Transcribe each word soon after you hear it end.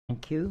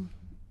Thank you.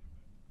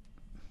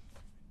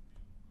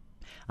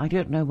 I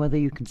don't know whether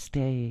you can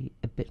stay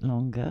a bit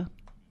longer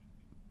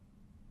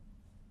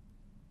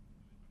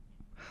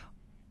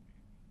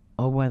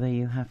or whether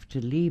you have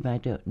to leave, I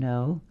don't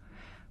know.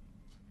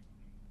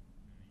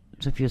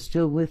 So if you're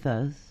still with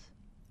us,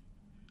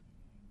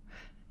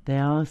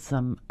 there are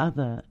some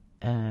other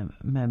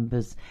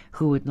members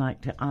who would like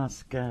to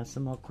ask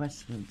some more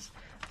questions.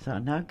 So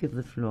I'll now give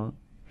the floor,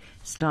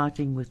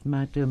 starting with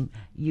Madame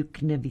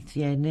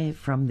GLUCKSMANN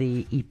from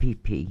the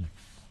EPP.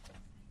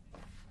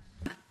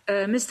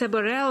 Mr.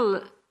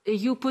 Borrell,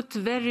 you put a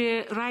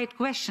very right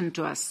question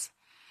to us.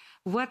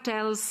 What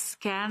else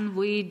can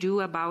we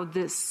do about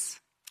this?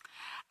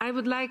 I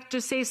would like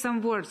to say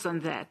some words on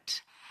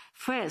that.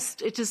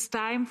 First, it is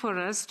time for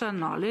us to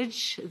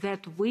acknowledge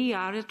that we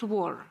are at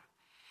war.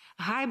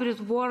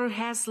 Hybrid war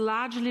has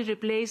largely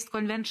replaced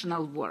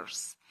conventional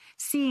wars.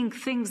 Seeing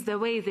things the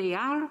way they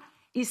are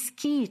is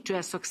key to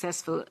a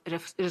successful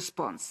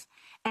response.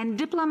 And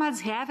diplomats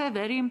have a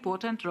very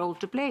important role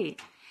to play.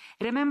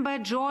 Remember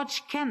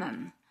George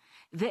Kennan,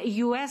 the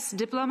US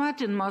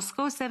diplomat in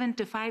Moscow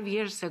 75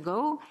 years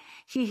ago?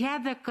 He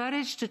had the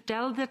courage to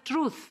tell the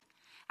truth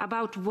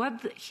about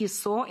what he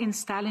saw in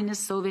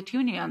Stalinist Soviet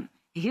Union.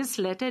 His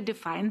letter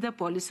defined the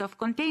policy of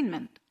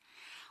containment.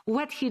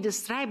 What he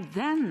described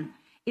then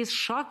is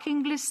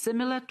shockingly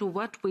similar to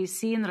what we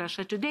see in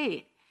Russia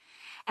today.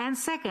 And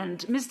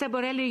second, Mr.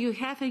 Borrell, you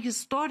have a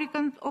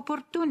historical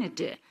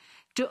opportunity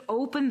to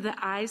open the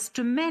eyes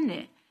to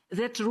many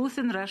the truth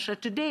in Russia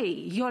today.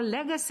 Your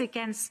legacy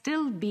can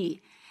still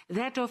be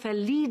that of a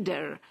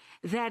leader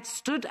that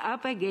stood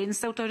up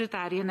against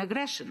authoritarian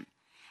aggression.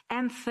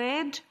 And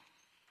third,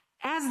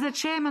 as the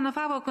chairman of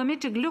our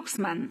committee,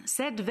 GLUCKSMANN,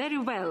 said very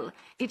well,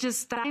 it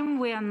is time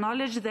we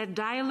acknowledge that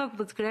dialogue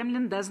with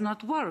Kremlin does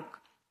not work.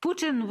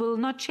 Putin will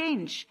not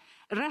change.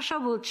 Russia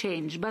will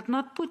change, but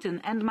not Putin.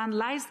 And my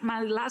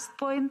last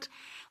point,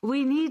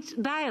 we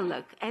need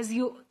dialogue, as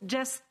you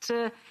just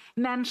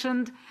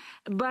mentioned,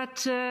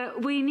 but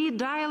we need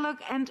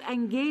dialogue and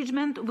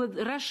engagement with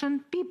Russian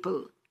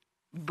people.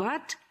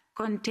 But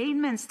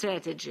containment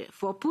strategy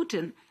for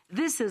Putin,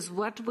 this is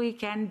what we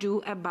can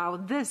do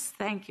about this.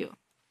 Thank you.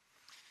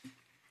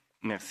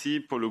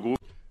 Merci pour le groupe.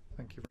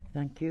 Thank you.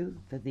 Thank you.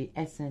 For the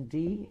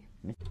S&D.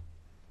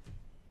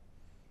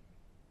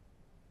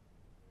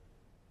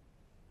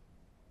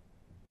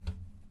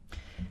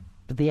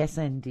 For the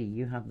SND,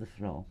 you have the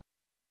floor.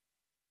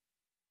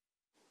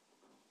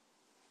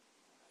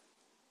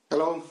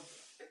 Hello.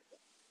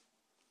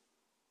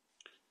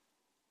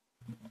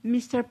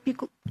 Mr.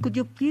 Pico, could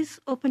you please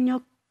open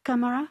your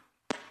camera?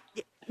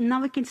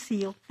 Now we can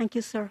see you. Thank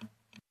you, sir.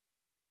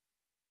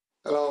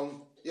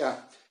 Hello. Yeah.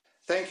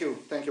 Thank you.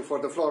 Thank you for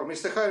the floor.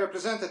 Mr. High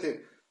Representative,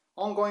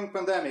 ongoing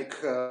pandemic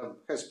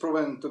has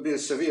proven to be a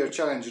severe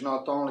challenge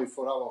not only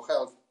for our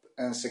health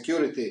and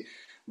security,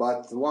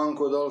 but one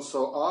could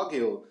also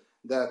argue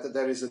that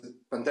there is a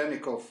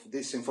pandemic of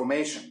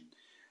disinformation.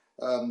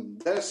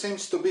 There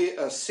seems to be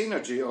a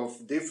synergy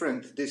of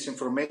different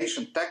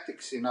disinformation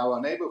tactics in our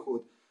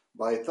neighborhood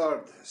by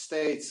third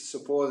states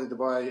supported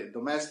by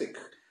domestic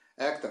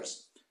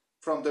actors.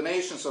 From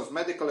donations of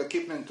medical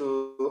equipment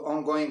to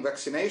ongoing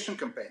vaccination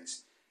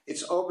campaigns,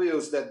 it's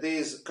obvious that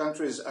these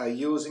countries are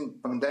using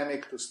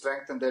pandemic to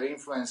strengthen their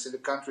influence in the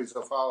countries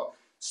of our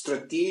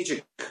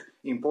strategic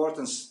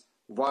importance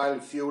while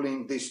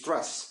fueling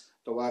distrust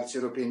towards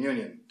European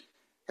Union.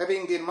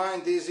 Having in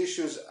mind these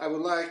issues, I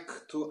would like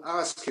to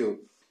ask you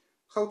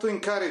how to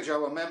encourage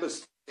our member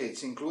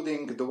states,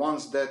 including the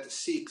ones that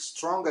seek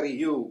stronger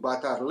EU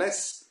but are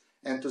less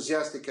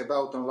enthusiastic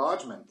about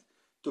enlargement,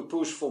 to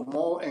push for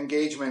more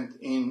engagement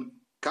in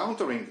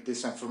countering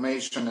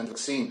disinformation and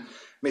vaccine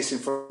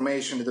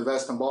misinformation in the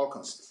Western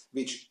Balkans,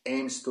 which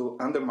aims to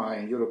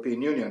undermine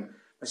European Union.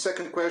 My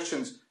second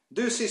question is,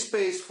 do you see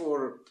space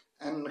for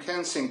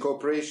enhancing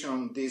cooperation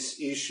on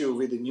this issue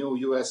with the new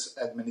US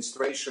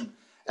administration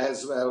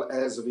as well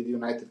as with the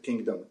United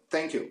Kingdom?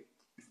 Thank you.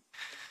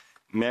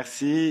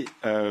 Merci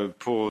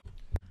pour...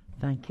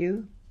 Thank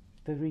you.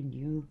 The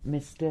Renew,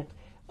 Mr.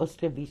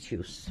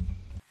 Ostrovicius.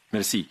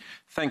 Merci.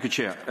 Thank you,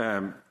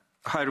 Chair.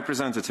 High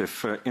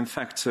Representative, in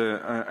fact,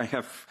 I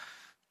have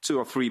 2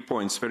 or 3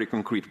 points, very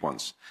concrete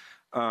ones.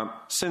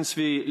 Since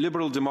the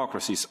liberal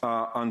democracies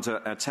are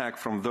under attack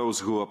from those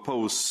who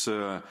oppose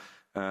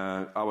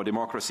our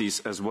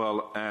democracies as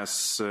well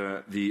as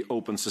the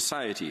open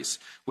societies,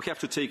 we have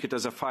to take it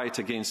as a fight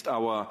against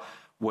our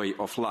way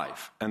of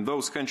life. And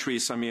those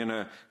countries, I mean,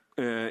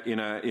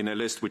 in a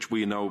list which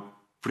we know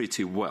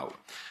pretty well.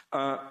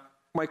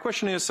 My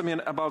question is, I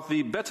mean, about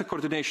the better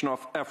coordination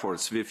of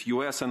efforts with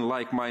US and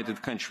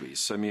like-minded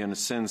countries. I mean,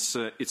 since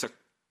it's a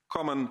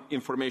common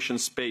information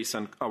space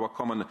and our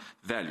common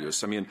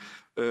values. I mean,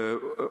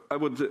 I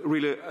would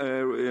really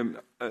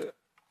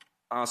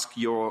ask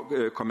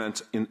your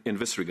comment in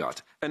this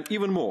regard. And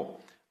even more,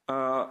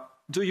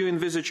 do you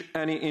envisage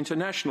any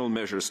international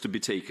measures to be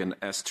taken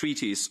as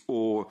treaties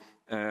or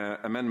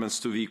amendments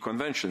to the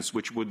conventions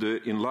which would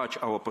enlarge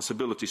our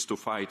possibilities to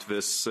fight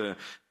these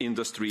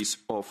industries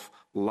of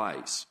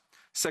lies?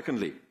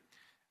 Secondly,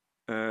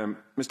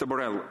 Mr.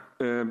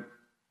 Borrell,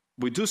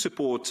 we do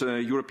support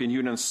European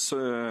Union's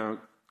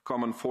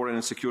common foreign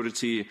and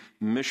security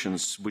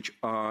missions, which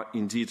are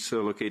indeed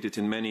located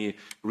in many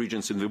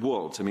regions in the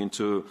world. I mean,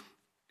 to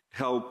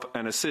help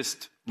and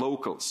assist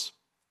locals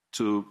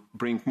to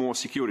bring more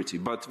security.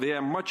 But they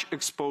are much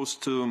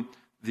exposed to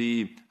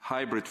the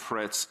hybrid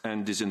threats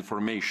and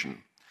disinformation.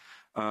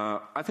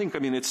 I think,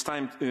 it's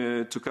time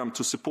to come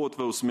to support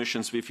those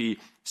missions with a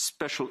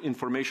special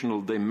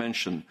informational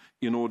dimension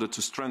in order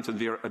to strengthen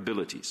their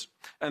abilities.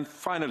 And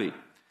finally,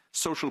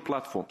 social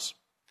platforms,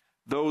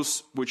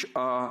 those which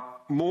are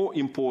more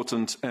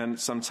important and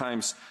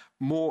sometimes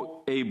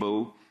more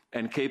able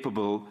and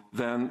capable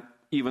than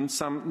even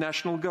some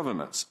national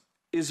governments.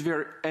 Is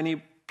there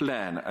any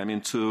plan,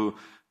 to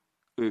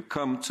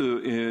come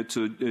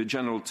to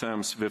general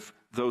terms with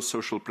those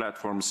social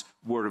platforms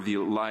where the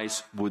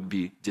lies would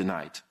be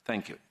denied?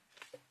 Thank you.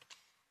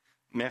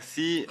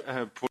 Merci.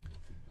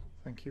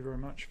 Thank you very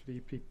much for the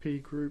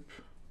EPP group.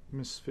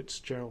 Ms.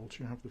 Fitzgerald,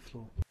 you have the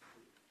floor.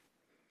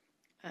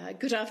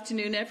 Good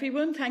afternoon,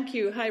 everyone. Thank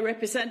you, High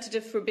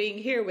Representative, for being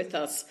here with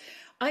us.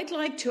 I'd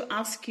like to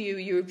ask you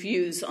your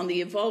views on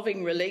the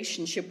evolving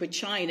relationship with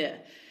China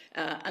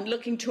and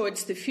looking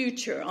towards the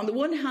future. On the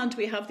one hand,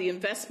 we have the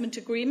investment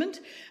agreement,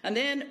 and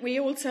then we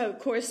also, of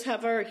course,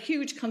 have our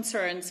huge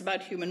concerns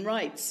about human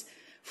rights.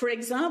 For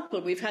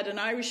example, we've had an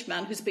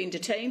Irishman who's been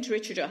detained,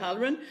 Richard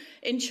O'Halloran,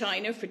 in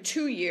China for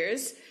 2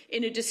 years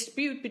in a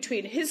dispute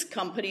between his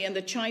company and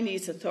the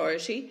Chinese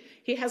authority.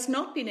 He has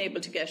not been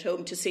able to get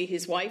home to see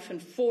his wife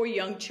and 4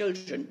 young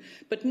children,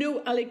 but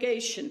no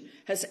allegation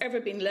has ever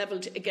been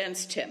levelled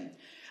against him.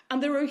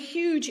 And there are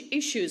huge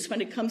issues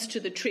when it comes to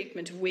the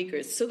treatment of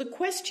Uyghurs. So the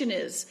question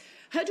is,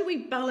 how do we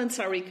balance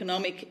our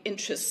economic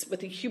interests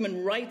with the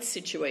human rights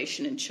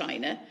situation in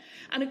China?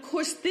 And of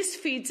course, this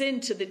feeds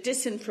into the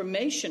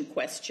disinformation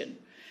question.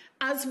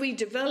 As we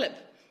develop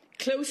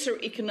closer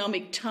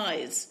economic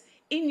ties,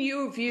 in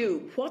your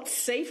view, what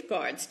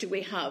safeguards do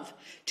we have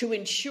to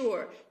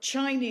ensure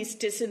Chinese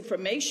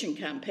disinformation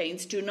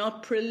campaigns do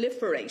not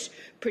proliferate,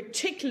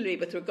 particularly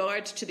with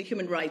regard to the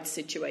human rights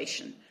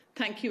situation?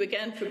 Thank you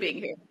again for being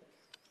here.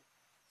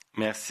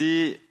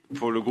 Merci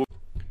pour le groupe.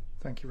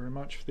 Thank you very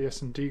much. For the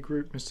S&D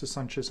group, Mr.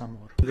 Sanchez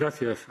Amor.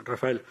 Gracias,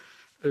 Rafael.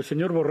 El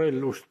señor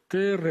Borrell,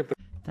 usted...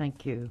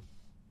 Thank you.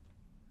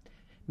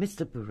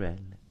 Mr. Borrell,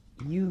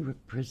 you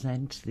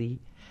represent the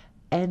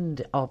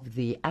end of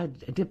the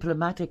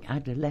diplomatic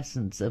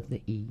adolescence of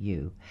the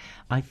EU.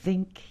 I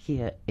think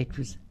here it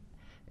was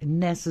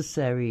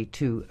necessary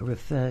to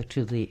refer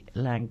to the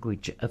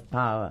language of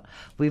power.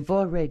 We've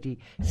already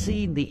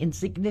seen the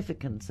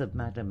insignificance of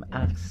Madam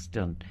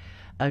Ashton,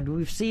 and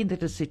we've seen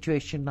that a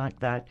situation like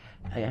that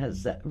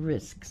has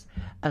risks,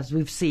 as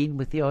we've seen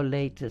with your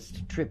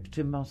latest trip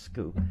to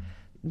Moscow.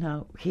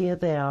 Now, here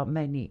there are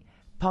many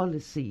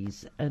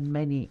policies and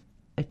many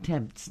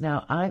attempts.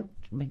 Now, I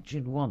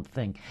mentioned one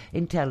thing,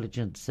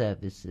 intelligence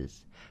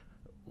services.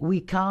 We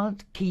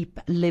can't keep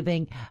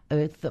living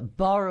with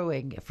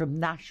borrowing from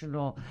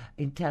national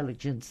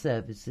intelligence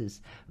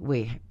services.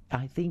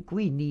 I think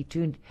we need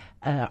to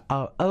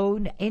our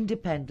own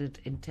independent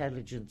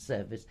intelligence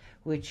service,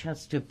 which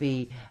has to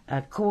be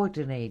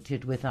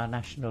coordinated with our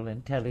national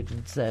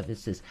intelligence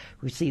services.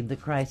 We've seen the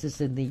crisis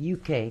in the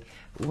UK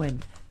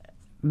when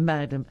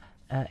Madam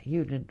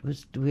Hewlett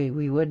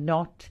we were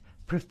not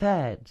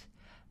prepared,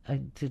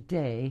 and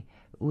today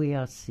we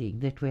are seeing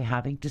that we're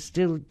having to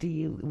still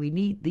deal. We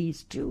need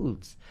these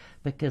tools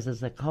because,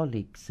 as a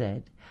colleague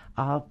said,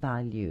 our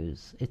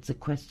values. It's a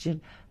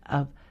question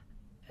of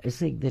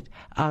saying that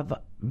our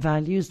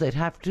values that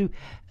have to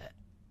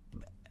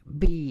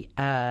be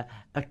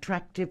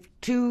attractive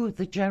to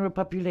the general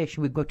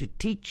population. We've got to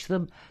teach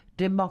them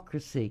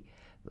democracy.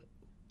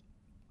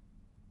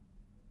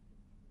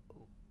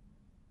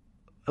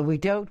 We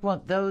don't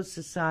want those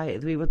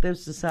societies. We want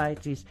those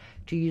societies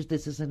to use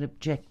this as an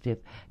objective.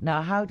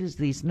 Now, how does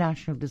these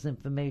national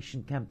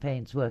disinformation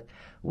campaigns work?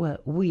 Well,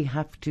 we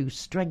have to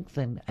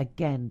strengthen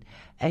again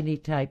any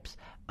types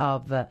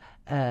of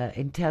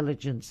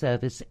intelligence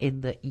service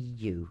in the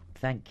EU.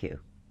 Thank you.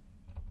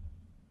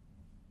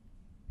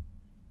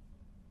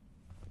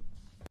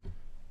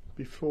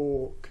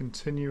 Before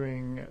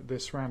continuing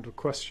this round of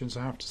questions,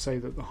 I have to say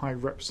that the High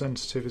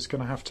Representative is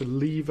going to have to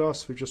leave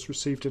us. We've just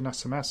received an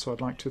SMS, so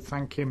I'd like to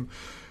thank him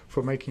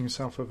for making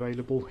himself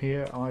available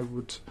here. I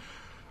would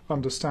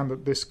understand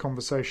that this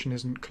conversation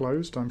isn't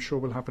closed. I'm sure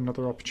we'll have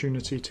another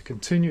opportunity to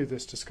continue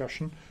this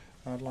discussion.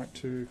 I'd like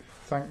to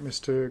thank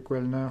Mr.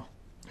 Guelner,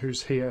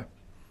 who's here.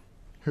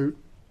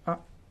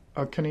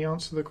 Can he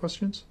answer the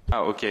questions?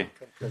 OK.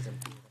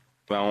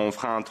 On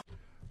fera un...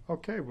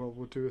 Okay, well,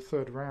 we'll do a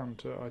third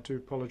round. I do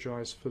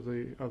apologise for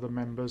the other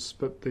members,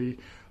 but the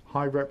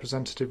High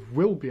Representative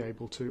will be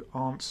able to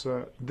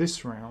answer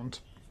this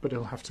round, but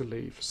he'll have to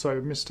leave. So,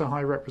 Mr.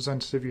 High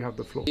Representative, you have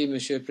the floor.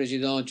 Monsieur le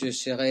Président, je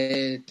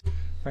serai...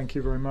 Thank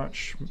you very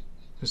much,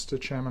 Mr.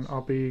 Chairman.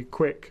 I'll be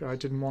quick. I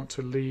didn't want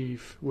to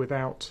leave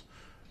without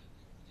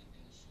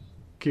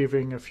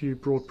giving a few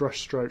broad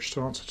brushstrokes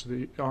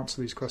to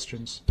answer these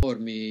questions. Por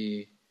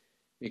mi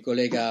mi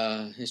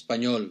colega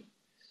español.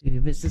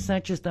 Mr.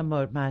 Sanchez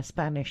Amor, my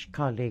Spanish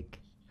colleague,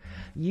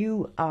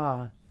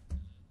 you're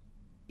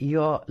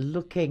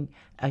looking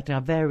at a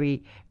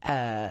very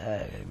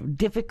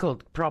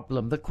difficult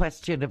problem, the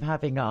question of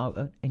having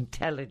our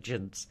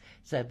intelligence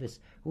service.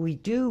 We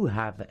do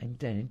have an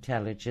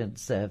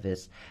intelligence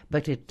service,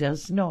 but it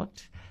does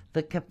not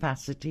the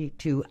capacity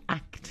to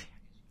act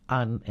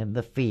in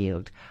the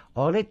field.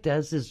 All it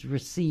does is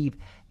receive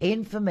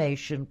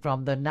information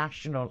from the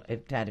national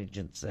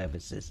intelligence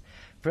services.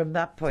 From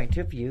that point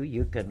of view,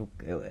 you can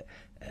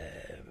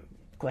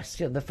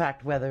question the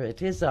fact whether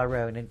it is our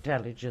own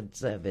intelligence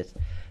service,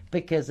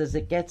 because as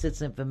it gets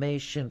its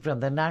information from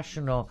the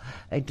national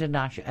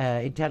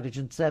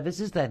intelligence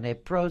services, then they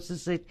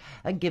process it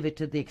and give it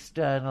to the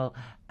external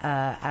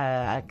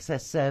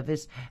access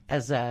service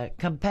as a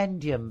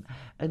compendium.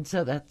 And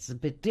so that's a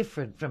bit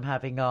different from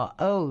having our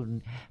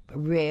own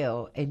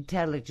real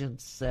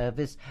intelligence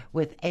service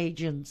with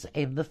agents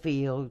in the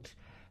field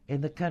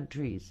in the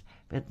countries.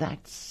 But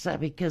that's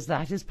because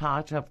that is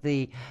part of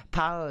the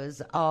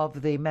powers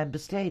of the member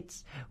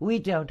states. We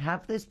don't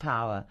have this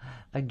power.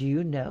 And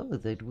you know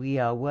that we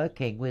are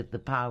working with the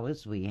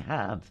powers we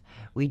have.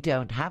 We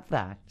don't have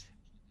that.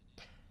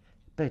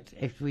 But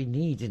if we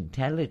need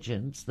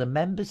intelligence, the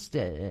member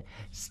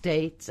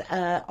states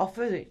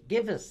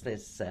give us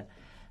this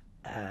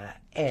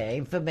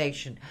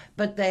information,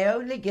 but they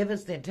only give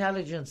us the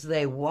intelligence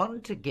they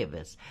want to give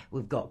us.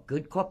 We've got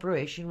good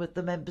cooperation with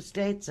the member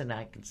states, and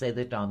I can say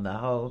that on the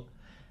whole,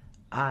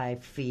 I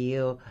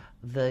feel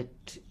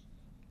that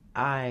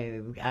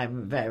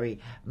I'm very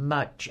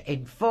much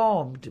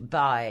informed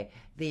by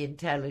the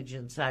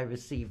intelligence I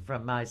receive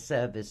from my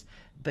service.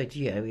 But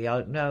we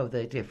all know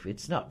that if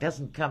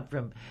doesn't come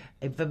from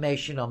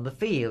information on the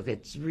field,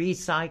 it's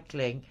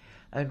recycling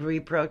and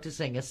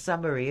reprocessing a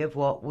summary of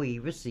what we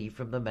receive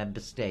from the member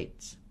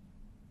states.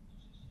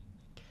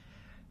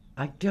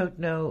 I don't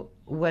know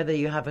whether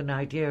you have an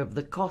idea of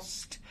the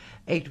cost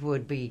it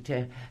would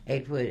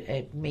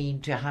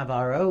mean to have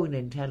our own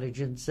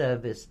intelligence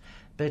service,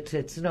 but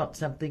it's not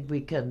something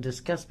we can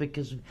discuss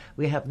because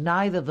we have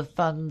neither the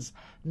funds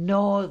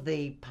nor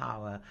the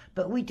power.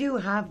 But we do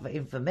have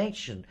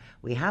information.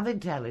 We have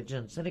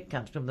intelligence, and it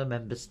comes from the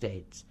member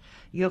states.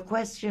 Your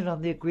question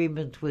on the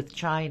agreement with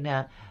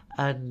China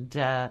and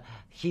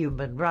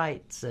human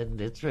rights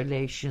and its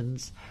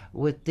relations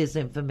with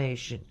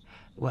disinformation.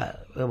 Well,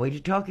 when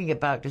you're talking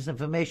about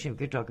disinformation, you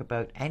could talk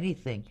about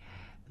anything.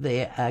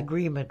 The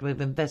agreement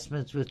with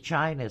investments with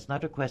China is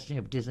not a question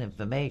of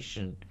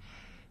disinformation.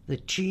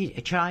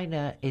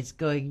 China is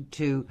going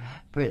to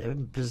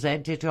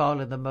present it all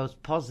in the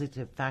most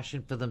positive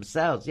fashion for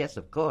themselves. Yes,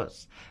 of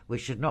course, we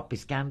should not be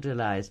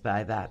scandalized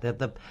by that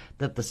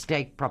the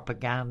state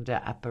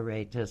propaganda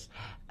apparatus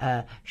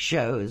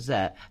shows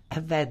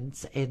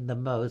events in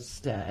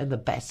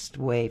the best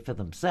way for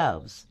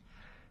themselves.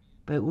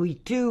 But we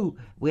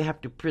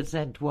have to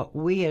present what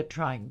we are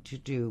trying to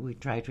do. We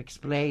try to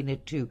explain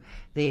it to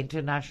the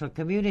international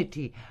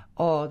community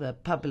or the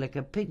public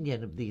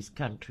opinion of these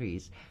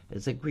countries.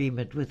 As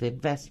agreement with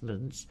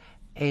investments,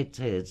 it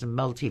is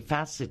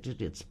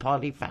multifaceted, it's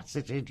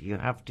polyfaceted, you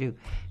have to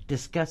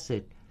discuss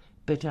it.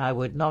 But I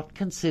would not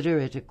consider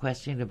it a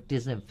question of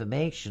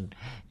disinformation.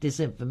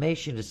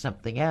 Disinformation is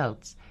something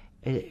else.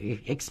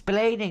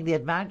 Explaining the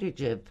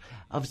advantage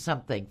of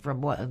something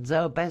from one's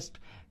own best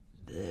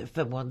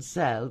for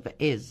oneself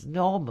is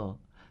normal.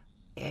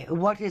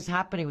 What is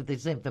happening with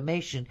this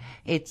information?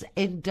 It's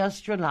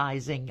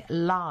industrializing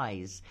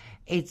lies.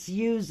 It's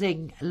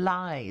using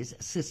lies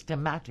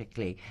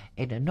systematically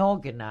in an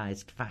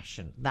organized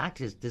fashion.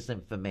 That is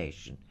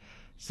disinformation.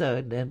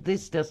 So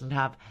this doesn't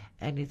have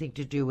anything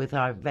to do with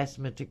our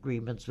investment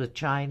agreements with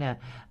China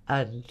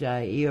and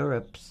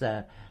Europe's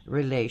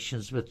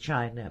relations with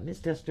China.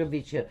 Mr.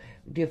 Strovica,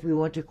 if we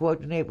want to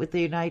coordinate with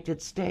the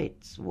United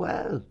States,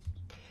 well,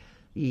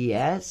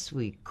 yes,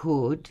 we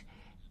could,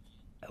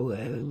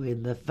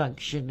 in the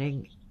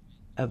functioning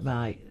of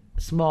my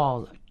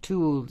small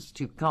tools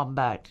to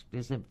combat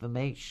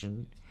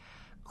disinformation.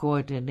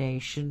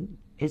 Coordination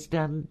is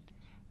done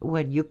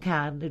when you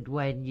can and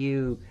when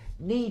you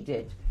need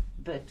it,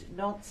 but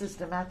not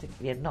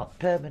systematically and not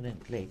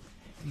permanently.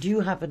 Do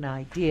you have an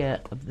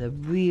idea of the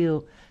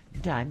real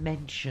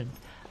dimension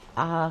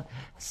our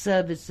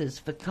services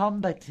for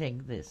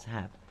combating this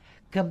have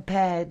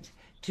compared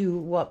to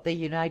what the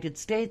United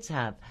States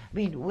have? I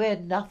mean, we're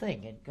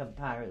nothing in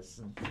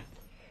comparison.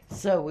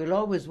 So we'll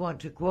always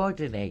want to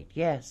coordinate,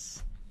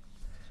 yes.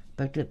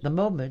 But at the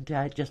moment,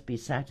 I'd just be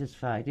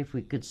satisfied if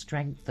we could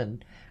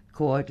strengthen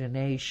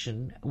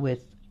coordination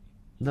with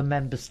the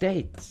member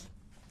states.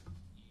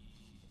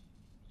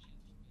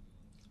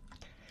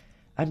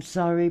 I'm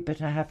sorry,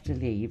 but I have to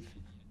leave.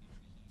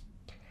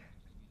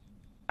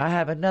 I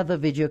have another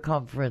video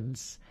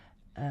conference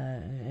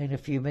in a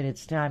few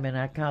minutes' time, and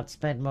I can't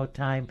spend more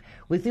time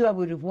with you. I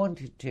would have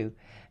wanted to.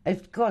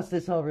 Of course,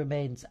 this all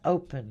remains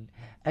open,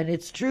 and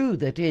it's true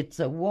that it's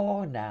a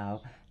war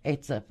now.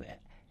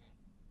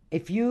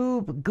 If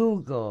you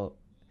Google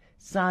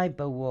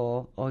cyber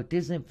war or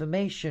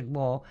disinformation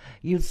war,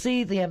 you'll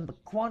see the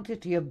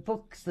quantity of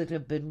books that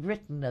have been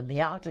written and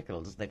the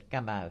articles that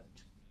come out.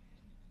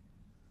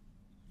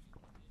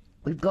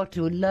 We've got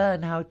to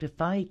learn how to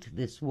fight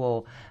this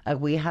war, and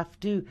we have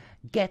to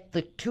get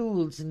the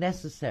tools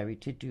necessary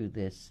to do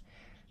this.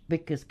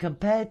 Because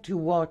compared to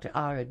what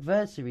our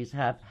adversaries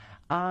have,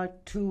 our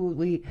tool,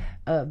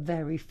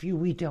 very few,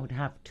 we don't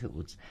have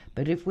tools.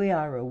 But if we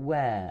are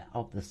aware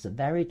of the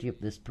severity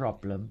of this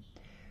problem,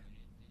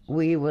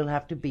 we will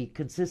have to be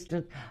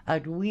consistent,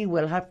 and we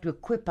will have to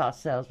equip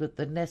ourselves with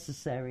the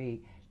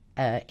necessary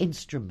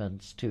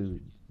instruments to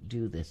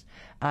do this.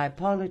 I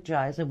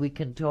apologize, and we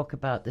can talk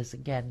about this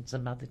again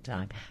some other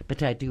time,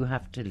 but I do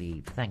have to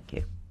leave. Thank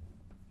you.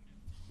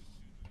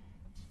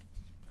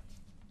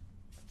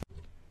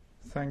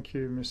 Thank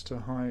you,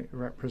 Mr. High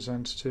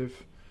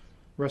Representative.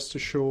 Rest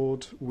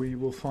assured, we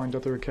will find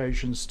other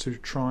occasions to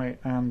try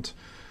and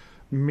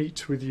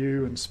meet with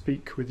you and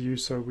speak with you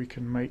so we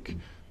can make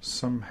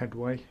some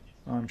headway.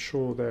 I'm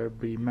sure there'll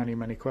be many,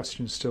 many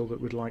questions still that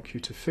we'd like you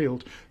to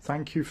field.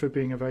 Thank you for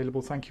being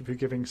available. Thank you for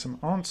giving some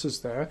answers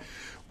there.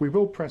 We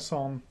will press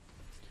on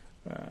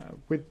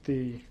with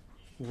the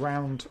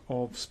round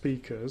of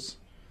speakers.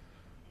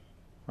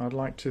 I'd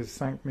like to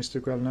thank Mr.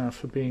 Guelnard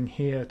for being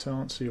here to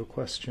answer your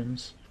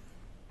questions.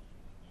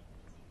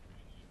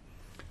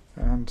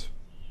 And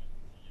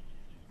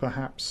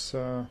perhaps,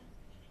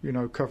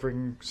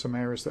 covering some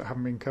areas that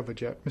haven't been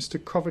covered yet. Mr.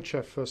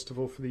 Kovacev, first of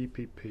all, for the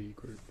EPP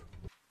group.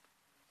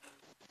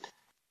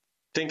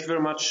 Thank you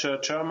very much,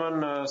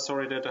 Chairman.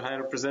 Sorry that the High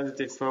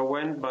Representative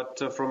went,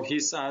 but from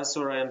his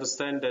answer, I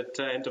understand that at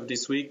the end of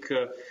this week,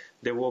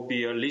 there will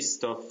be a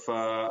list of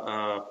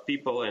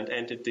people and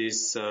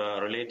entities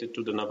related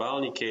to the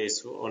Navalny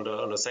case on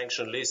the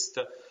sanction list.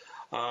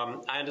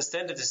 I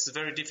understand that this is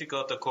very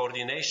difficult, the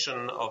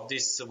coordination of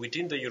this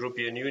within the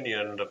European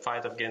Union, the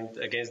fight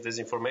against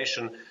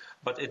disinformation,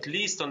 but at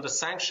least on the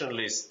sanction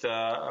list,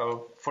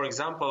 for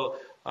example,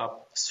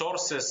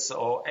 sources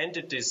or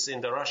entities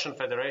in the Russian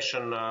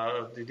Federation,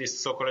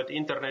 this so-called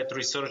Internet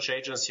Research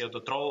Agency, or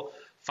the Troll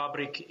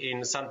Fabric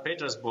in St.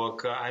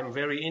 Petersburg, I'm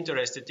very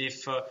interested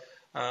if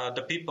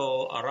the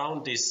people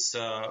around this,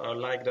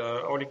 like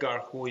the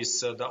oligarch who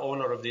is the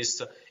owner of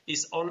this,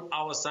 is on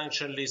our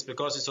sanction list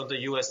because it's on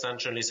the US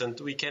sanction list, and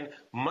we can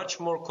much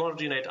more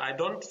coordinate. I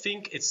don't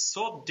think it's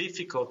so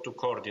difficult to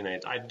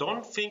coordinate. I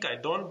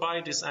don't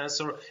buy this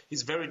answer.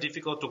 It's very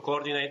difficult to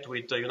coordinate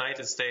with the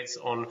United States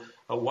on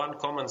one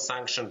common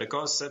sanction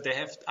because they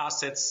have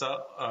assets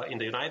in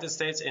the United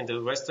States, in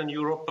the Western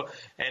Europe,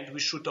 and we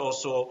should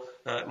also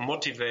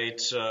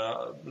motivate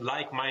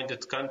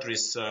like-minded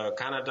countries,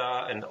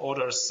 Canada and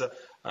others,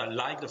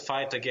 like the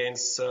fight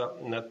against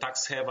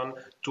tax haven,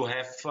 to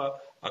have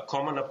a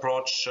common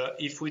approach.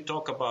 If we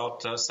talk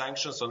about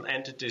sanctions on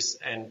entities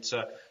and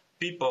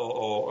people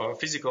or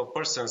physical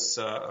persons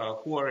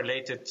who are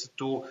related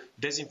to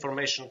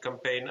disinformation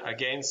campaign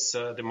against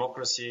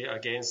democracy,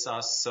 against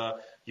us,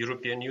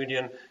 European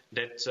Union,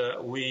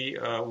 that we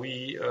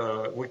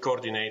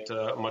coordinate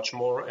much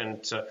more.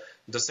 And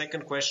the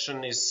second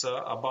question is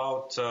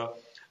about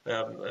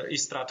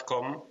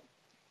Istratcom.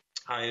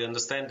 I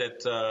understand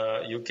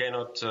that you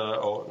cannot,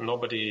 or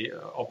nobody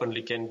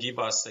openly can give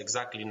us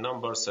exactly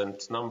numbers and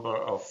number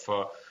of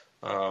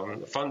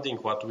funding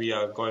what we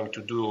are going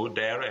to do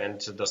there and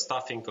the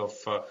staffing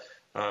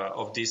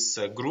of this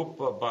group.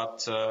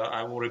 But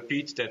I will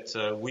repeat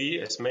that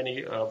we, as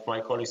many of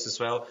my colleagues as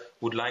well,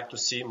 would like to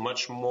see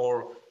much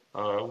more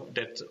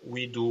that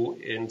we do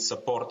in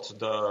support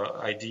the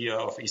idea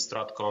of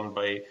Istratcom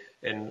by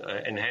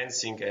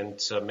enhancing and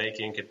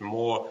making it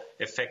more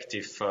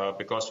effective,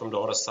 because from the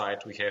other side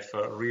we have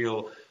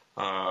real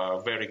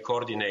very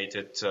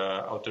coordinated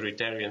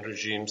authoritarian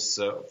regimes,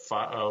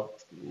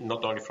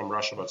 not only from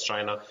Russia but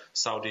China,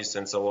 Saudis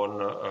and so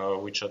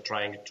on, which are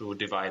trying to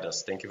divide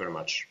us. Thank you very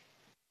much.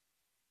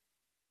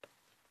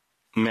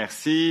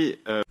 Merci.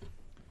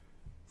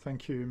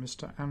 Thank you.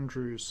 Mr.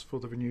 Andrews for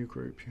the Renew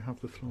Group. You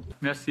have the floor.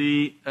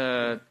 Merci,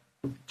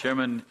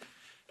 Chairman.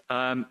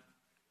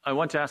 I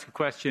want to ask a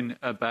question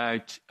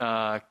about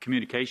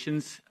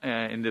communications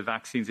in the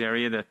vaccines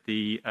area that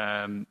the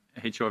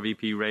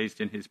HRVP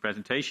raised in his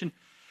presentation.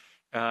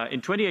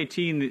 In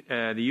 2018,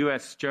 the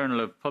US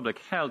Journal of Public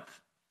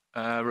Health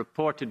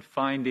reported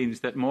findings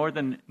that more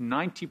than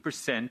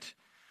 90%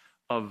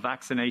 of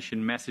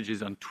vaccination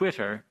messages on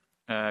Twitter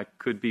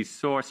could be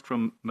sourced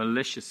from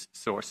malicious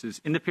sources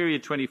in the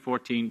period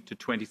 2014 to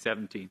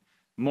 2017.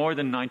 More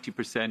than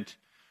 90%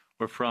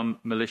 were from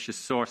malicious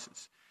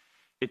sources.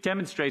 It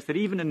demonstrates that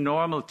even in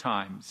normal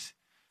times,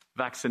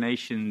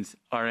 vaccinations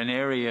are an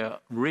area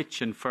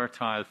rich and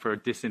fertile for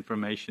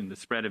disinformation, the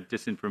spread of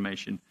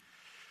disinformation.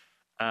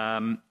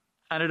 And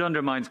it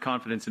undermines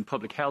confidence in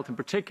public health in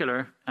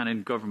particular and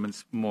in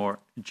governments more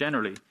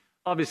generally.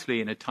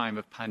 Obviously, in a time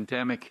of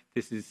pandemic,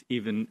 this is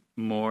even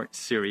more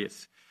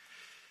serious.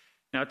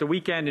 Now, at the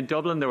weekend in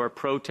Dublin, there were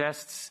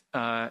protests.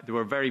 There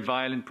were very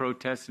violent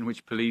protests in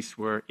which police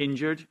were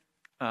injured.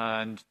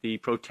 And the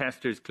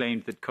protesters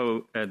claimed that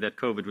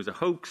COVID was a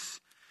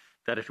hoax,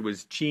 that it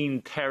was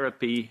gene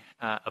therapy,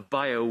 a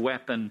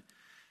bioweapon.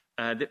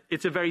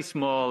 It's a very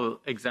small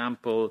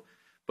example,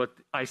 but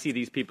I see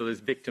these people as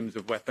victims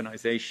of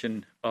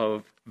weaponization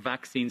of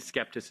vaccine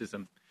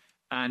skepticism.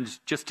 And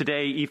just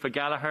today, Aoife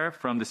Gallagher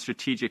from the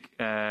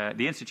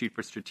Institute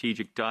for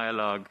Strategic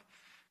Dialogue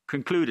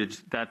concluded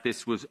that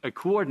this was a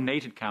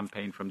coordinated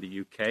campaign from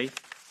the UK.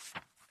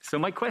 So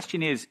my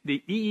question is,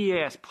 the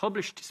EEAS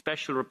published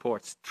special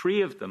reports,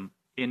 3 of them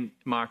in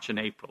March and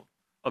April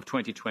of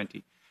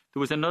 2020. There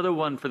was another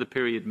one for the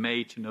period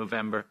May to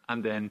November,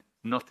 and then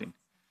nothing.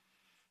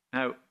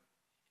 Now,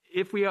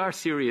 if we are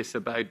serious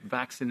about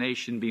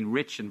vaccination being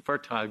rich and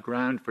fertile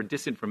ground for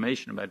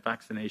disinformation about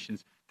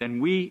vaccinations,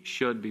 then we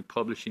should be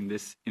publishing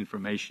this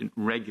information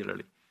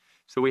regularly.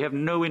 So we have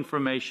no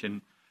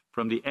information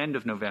from the end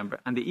of November,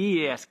 and the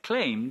EEAS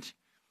claimed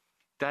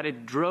that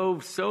it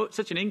drove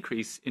such an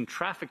increase in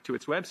traffic to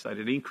its website.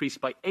 It increased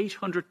by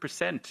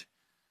 800%,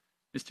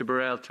 Mr.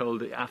 Borrell told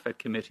the AFET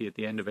committee at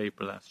the end of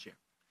April last year.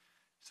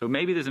 So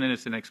maybe there's an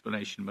innocent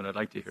explanation, but I'd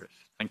like to hear it.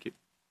 Thank you.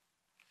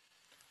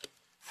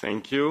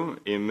 Thank you.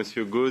 Et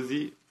Monsieur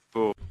Gauzy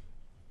for...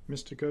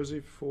 Mr.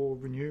 Gauzy for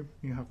Renew,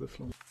 you have the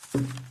floor.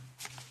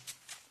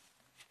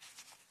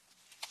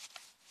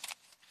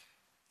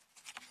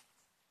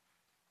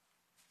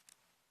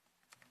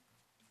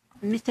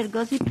 Mr.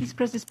 Gauzy, please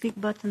press the speak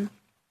button.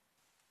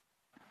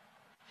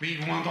 Oui,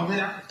 vous m'entendez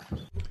là?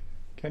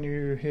 Can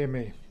you hear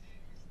me?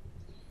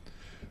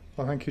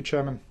 Well, thank you,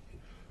 Chairman.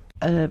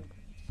 The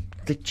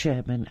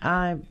Chairman,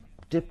 I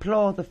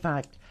deplore the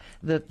fact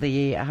that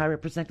the High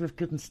Representative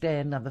couldn't stay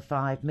another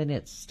 5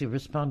 minutes to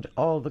respond to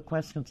all the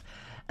questions,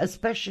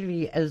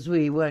 especially as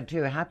we weren't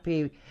too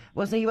happy.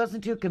 He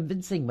wasn't too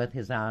convincing with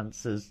his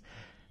answers.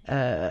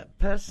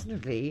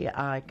 Personally,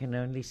 I can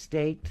only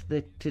state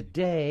that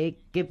today,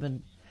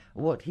 given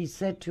what he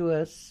said to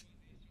us,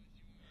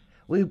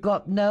 we've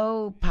got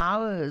no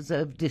powers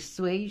of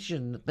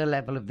dissuasion at the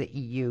level of the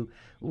EU.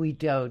 We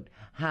don't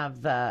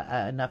have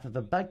enough of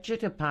a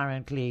budget.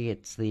 Apparently,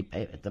 it's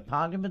the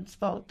Parliament's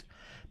fault.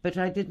 But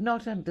I did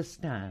not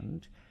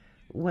understand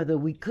whether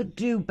we could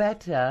do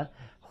better,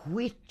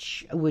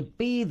 which would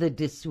be the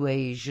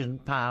dissuasion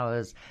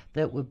powers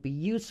that would be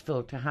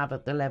useful to have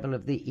at the level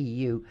of the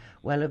EU,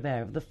 well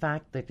aware of the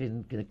fact that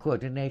in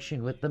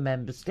coordination with the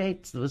Member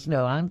States, there was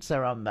no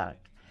answer on that.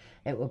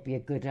 It would be a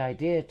good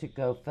idea to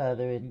go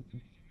further in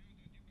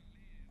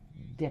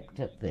depth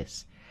at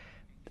this.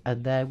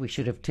 And there we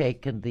should have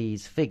taken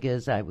these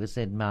figures. I was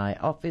in my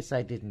office,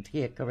 I didn't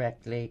hear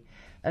correctly.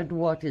 And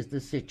what is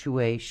the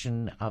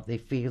situation of the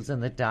fields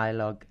and the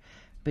dialogue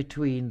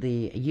between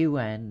the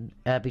UN,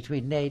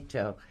 between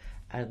NATO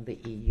and the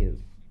EU?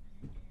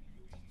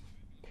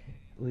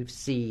 We've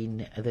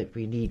seen that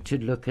we need to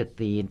look at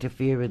the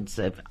interference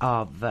of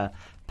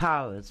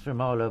powers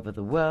from all over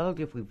the world.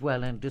 If we've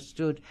well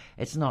understood,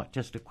 it's not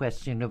just a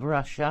question of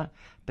Russia,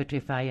 but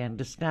if I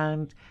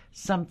understand,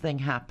 something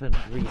happened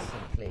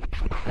recently.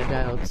 And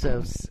I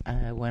also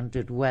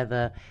wondered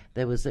whether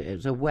it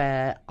was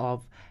aware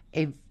of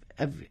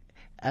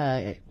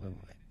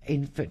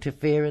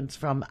interference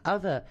from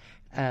other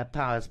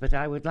powers, but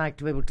I would like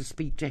to be able to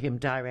speak to him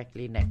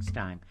directly next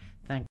time.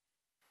 Thank you.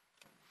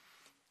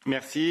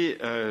 Merci.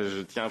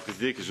 Je tiens à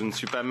préciser que je ne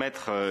suis pas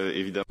maître,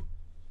 évidemment.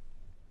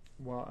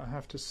 Well, I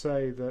have to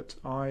say that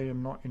I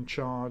am not in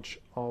charge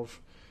of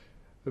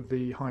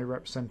the High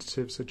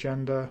Representative's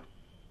agenda.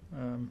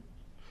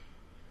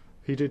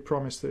 He did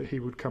promise that he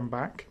would come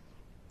back.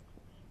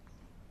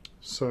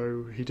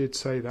 So he did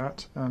say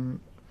that, and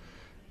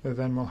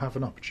then we'll have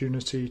an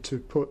opportunity to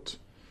put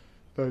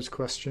those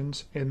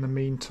questions. In the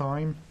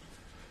meantime,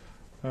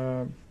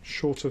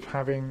 short of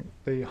having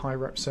the High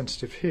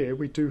Representative here,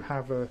 we do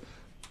have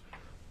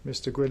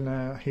Mr.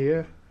 Guilner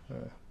here,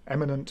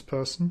 eminent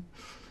person.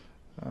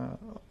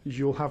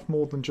 You'll have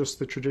more than just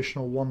the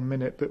traditional 1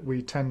 minute that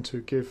we tend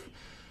to give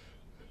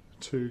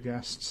to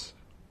guests.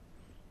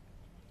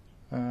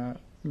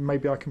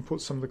 Maybe I can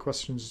put some of the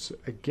questions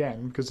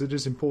again, because it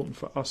is important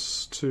for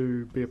us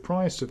to be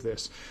apprised of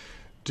this.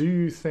 Do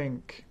you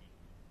think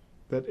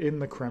that in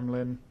the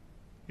Kremlin,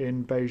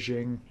 in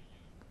Beijing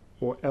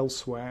or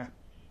elsewhere,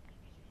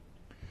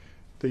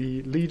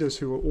 the leaders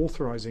who are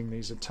authorizing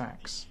these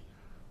attacks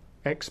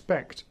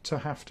expect to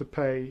have to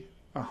pay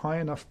a high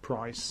enough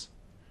price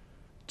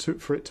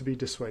for it to be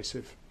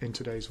dissuasive in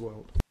today's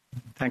world?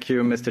 Thank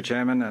you, Mr.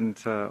 Chairman. And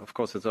of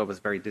course, it's always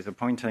very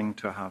disappointing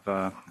to have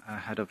a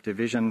head of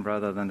division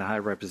rather than the High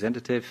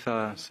Representative.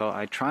 So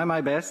I try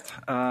my best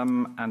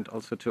and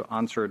also to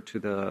answer to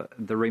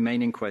the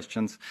remaining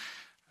questions.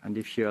 And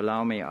if you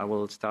allow me, I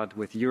will start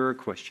with your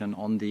question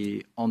on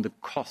the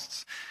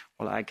costs.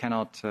 Well, I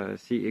cannot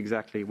see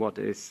exactly what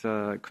is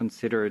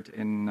considered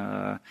in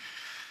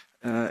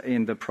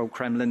the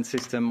pro-Kremlin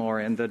system or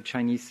in the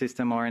Chinese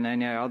system or in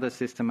any other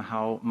system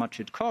how much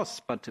it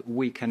costs, but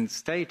we can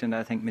state, and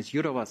I think Ms.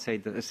 Jourova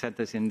said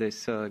this in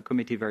this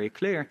committee very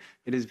clear,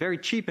 it is very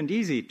cheap and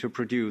easy to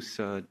produce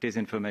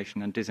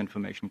disinformation and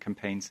disinformation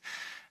campaigns.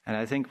 And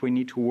I think we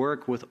need to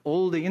work with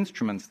all the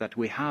instruments that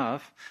we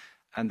have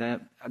and there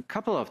are a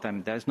couple of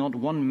them, there's not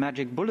one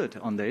magic bullet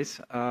on this,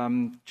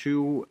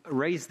 to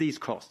raise these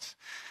costs.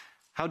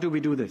 How do we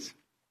do this?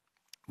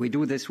 We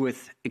do this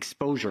with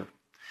exposure.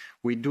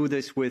 We do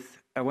this with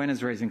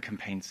awareness-raising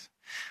campaigns.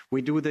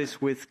 We do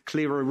this with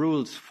clearer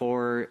rules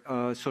for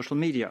social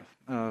media,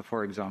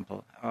 for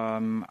example.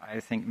 I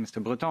think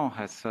Mr. Breton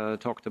has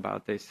talked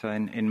about this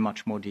in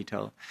much more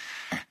detail.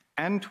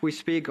 And we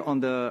speak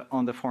on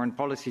the foreign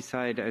policy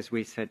side, as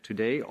we said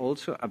today,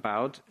 also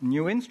about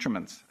new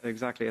instruments,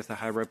 exactly as the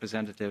High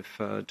Representative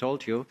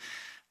told you.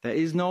 There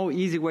is no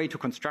easy way to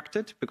construct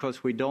it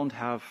because we don't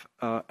have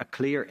a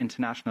clear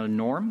international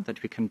norm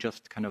that we can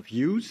just kind of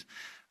use.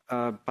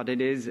 But it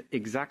is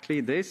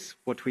exactly this,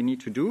 what we need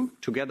to do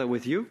together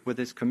with you, with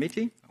this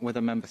committee, with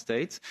the member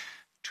states,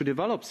 to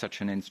develop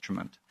such an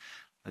instrument.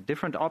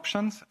 Different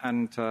options,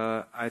 and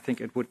I think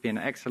it would be an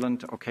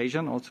excellent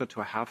occasion also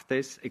to have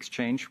this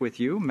exchange with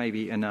you,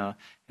 maybe in an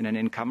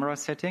in-camera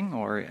setting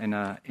or in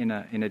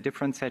a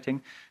different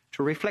setting,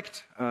 to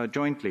reflect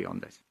jointly on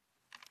this.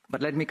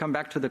 But let me come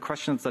back to the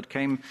questions that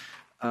came.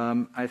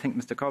 I think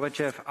Mr.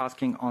 Kovachev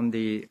asking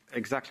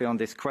exactly on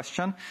this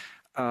question.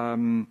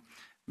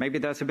 Maybe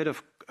there's a bit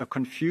of a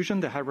confusion.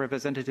 The High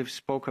Representative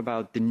spoke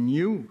about the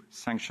new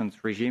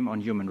sanctions regime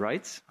on human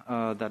rights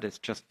that is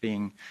just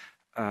being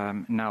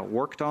now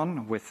worked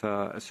on with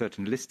a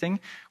certain listing.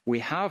 We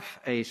have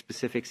a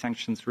specific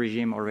sanctions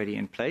regime already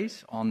in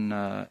place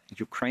on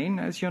Ukraine,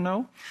 as you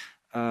know,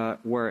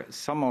 where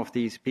some of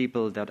these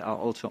people that are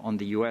also on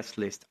the US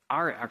list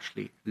are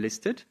actually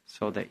listed.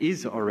 So there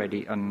is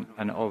already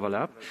an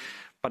overlap.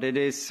 But it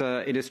is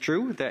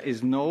true, there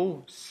is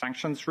no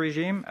sanctions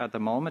regime at the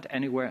moment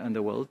anywhere in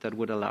the world that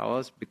would allow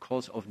us,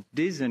 because of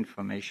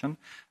disinformation,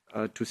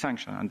 to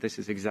sanction. And this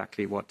is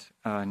exactly what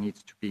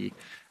needs to be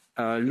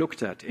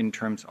looked at in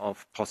terms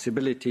of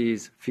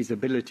possibilities,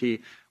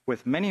 feasibility,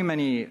 with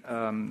many,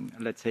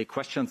 let's say,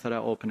 questions that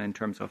are open in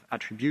terms of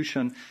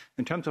attribution,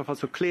 in terms of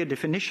also clear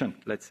definition,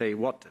 let's say,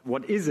 what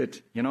is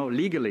it,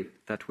 legally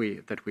that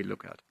we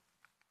look at.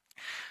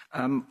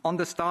 On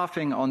the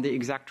staffing, on the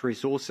exact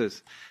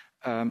resources,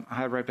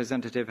 High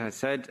Representative has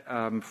said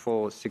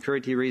for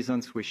security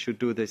reasons we should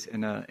do this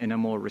in a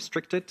more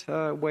restricted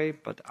way,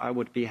 but I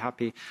would be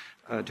happy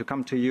to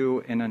come to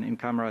you in an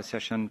in-camera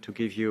session to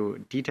give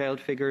you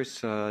detailed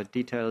figures,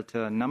 detailed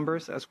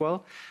numbers as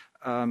well.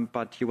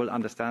 But you will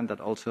understand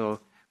that also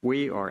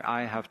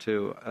I have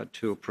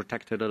to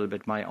protect a little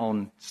bit my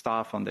own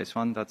staff on this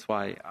one. That's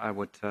why I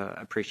would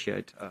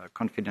appreciate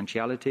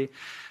confidentiality.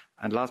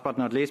 And last but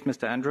not least,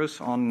 Mr.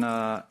 Andrews, on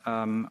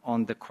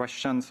the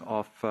questions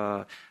of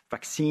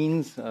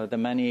vaccines, the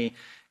many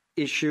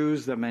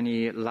issues, the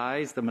many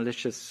lies, the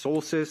malicious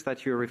sources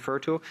that you refer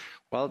to.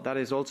 Well, that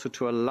is also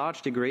to a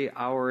large degree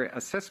our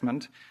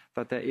assessment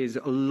that there is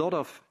a lot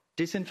of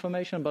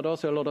disinformation, but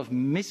also a lot of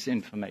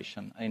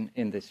misinformation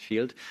in this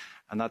field.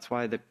 And that's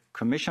why the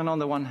Commission on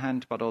the one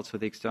hand, but also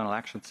the External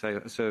Action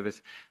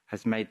Service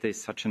has made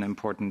this such an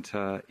important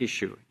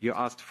issue. You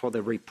asked for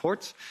the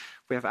reports.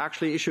 We have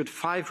actually issued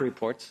 5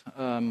 reports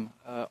on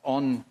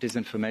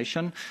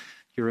disinformation.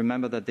 You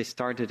remember that this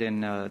started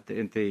in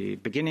the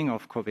beginning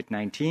of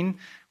COVID-19.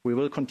 We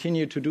will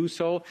continue to do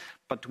so,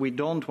 but we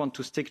don't want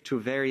to stick to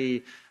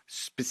very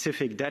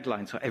specific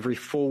deadlines, so every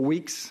 4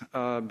 weeks,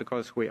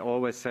 because we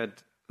always said,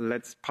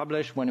 let's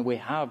publish when we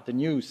have the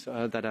news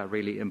that are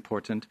really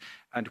important,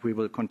 and we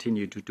will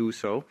continue to do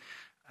so.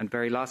 And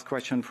very last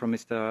question from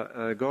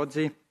Mr.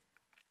 Godzi.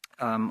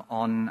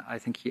 I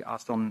think he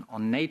asked on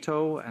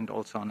NATO and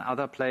also on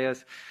other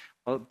players.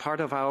 Well, part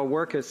of our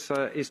work is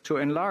to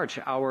enlarge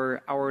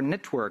our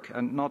network,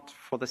 and not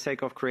for the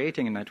sake of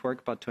creating a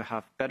network, but to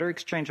have better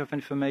exchange of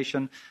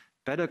information,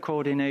 better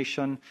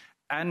coordination,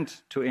 and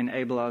to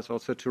enable us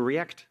also to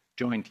react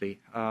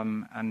jointly.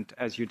 And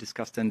as you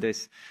discussed in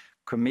this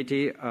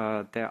committee,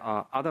 there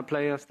are other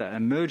players, there are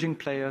emerging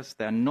players,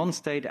 there are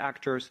non-state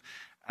actors,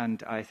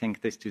 and I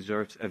think this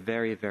deserves a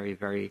very, very,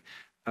 very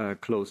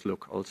close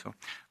look also.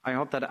 I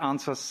hope that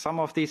answers some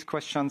of these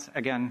questions.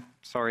 Again,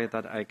 sorry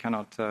that I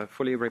cannot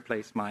fully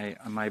replace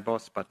my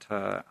boss, but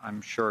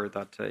I'm sure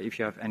that if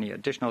you have any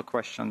additional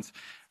questions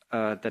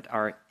that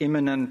are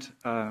imminent,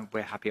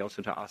 we're happy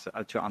also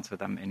to answer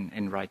them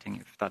in writing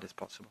if that is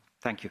possible.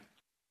 Thank you.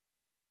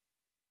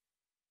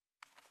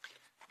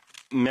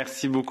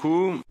 Merci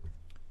beaucoup.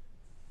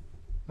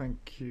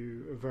 Thank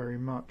you very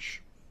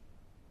much.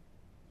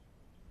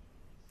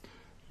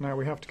 Now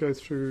we have to go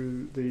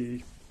through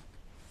the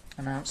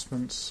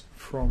announcements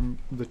from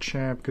the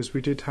chair, because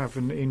we did have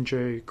an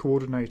INGE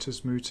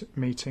coordinators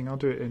meeting. I'll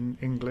do it in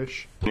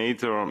English. The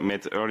coordinator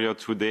met earlier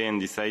today and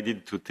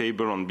decided to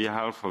table on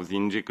behalf of the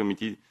INGE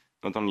committee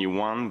not only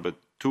 1 but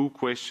 2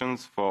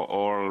 questions for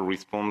oral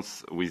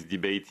response with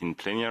debate in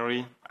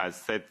plenary, as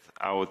set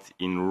out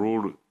in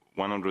Rule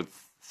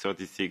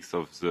 136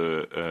 of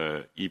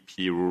the EP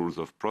Rules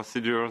of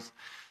Procedures.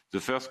 The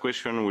first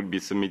question will be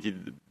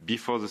submitted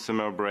before the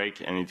summer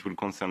break, and it will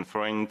concern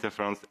foreign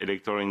interference,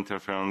 electoral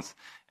interference,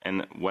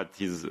 and what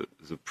is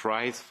the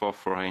price for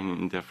foreign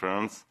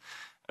interference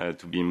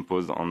to be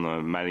imposed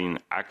on malign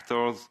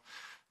actors.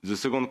 The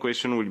second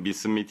question will be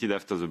submitted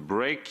after the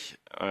break,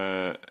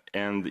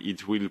 and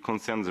it will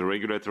concern the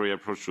regulatory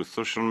approach to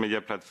social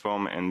media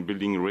platform and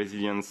building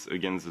resilience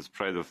against the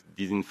spread of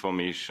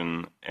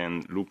disinformation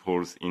and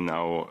loopholes in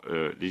our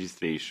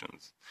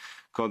legislations.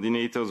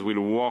 Coordinators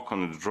will work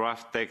on a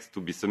draft text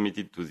to be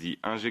submitted to the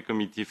INGE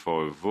committee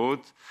for a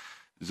vote.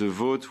 The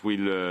vote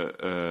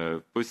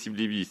will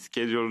possibly be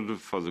scheduled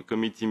for the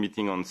committee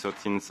meeting on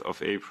 13th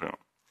of April.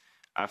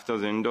 After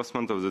the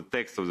endorsement of the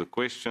text of the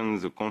question,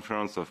 the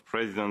Conference of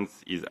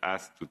Presidents is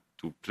asked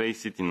to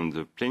place it on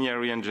the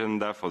plenary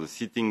agenda for the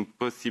sitting,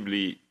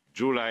 possibly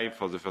July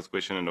for the first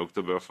question and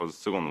October for the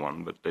second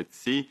one. But let's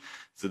see.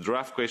 The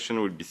draft question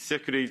will be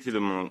circulated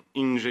among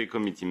INGE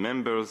committee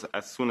members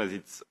as soon as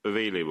it's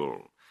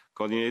available.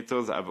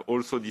 Coordinators have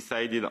also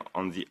decided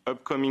on the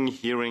upcoming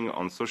hearing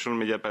on social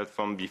media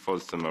platform before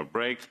the summer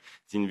break.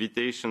 The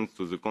invitations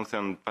to the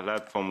concerned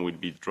platform will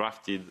be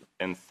drafted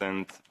and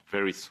sent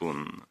very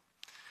soon.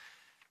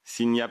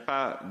 S'il n'y a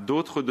pas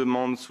d'autres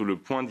demandes sous le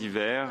point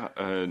divers,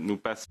 nous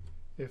passons.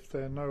 If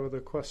there are no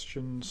other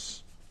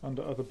questions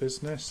under other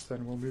business,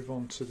 then we'll move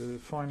on to the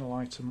final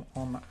item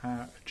on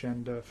our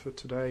agenda for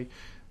today.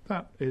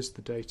 That is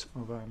the date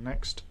of our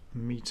next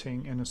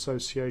meeting in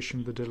association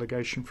with the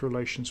Delegation for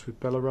Relations with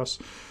Belarus,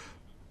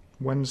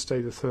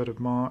 Wednesday the 3rd of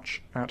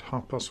March at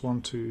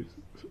 1:30 to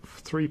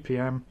 3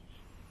 p.m.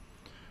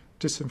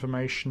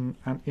 Disinformation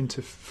and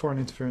foreign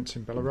interference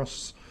in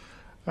Belarus.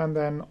 And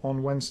then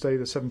on Wednesday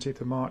the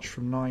 17th of March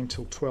from 9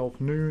 till 12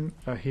 noon,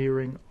 a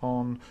hearing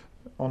on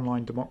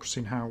online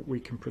democracy and how we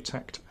can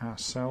protect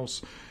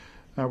ourselves.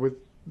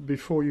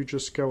 Before you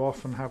just go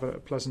off and have a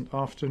pleasant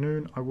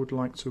afternoon, I would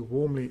like to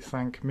warmly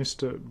thank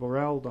Mr.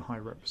 Borrell, the High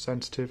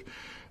Representative,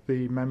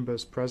 the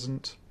members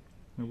present.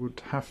 I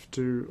would have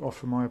to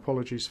offer my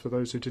apologies for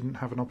those who didn't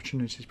have an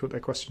opportunity to put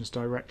their questions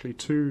directly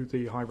to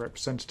the High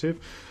Representative.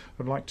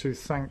 I'd like to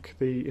thank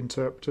the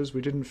interpreters.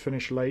 We didn't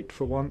finish late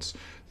for once.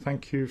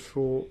 Thank you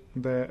for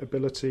their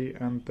ability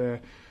and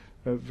their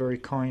very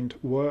kind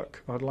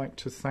work. I'd like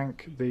to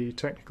thank the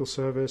technical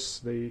service,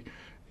 the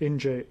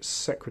INGE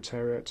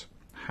Secretariat.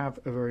 Have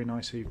a very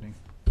nice evening.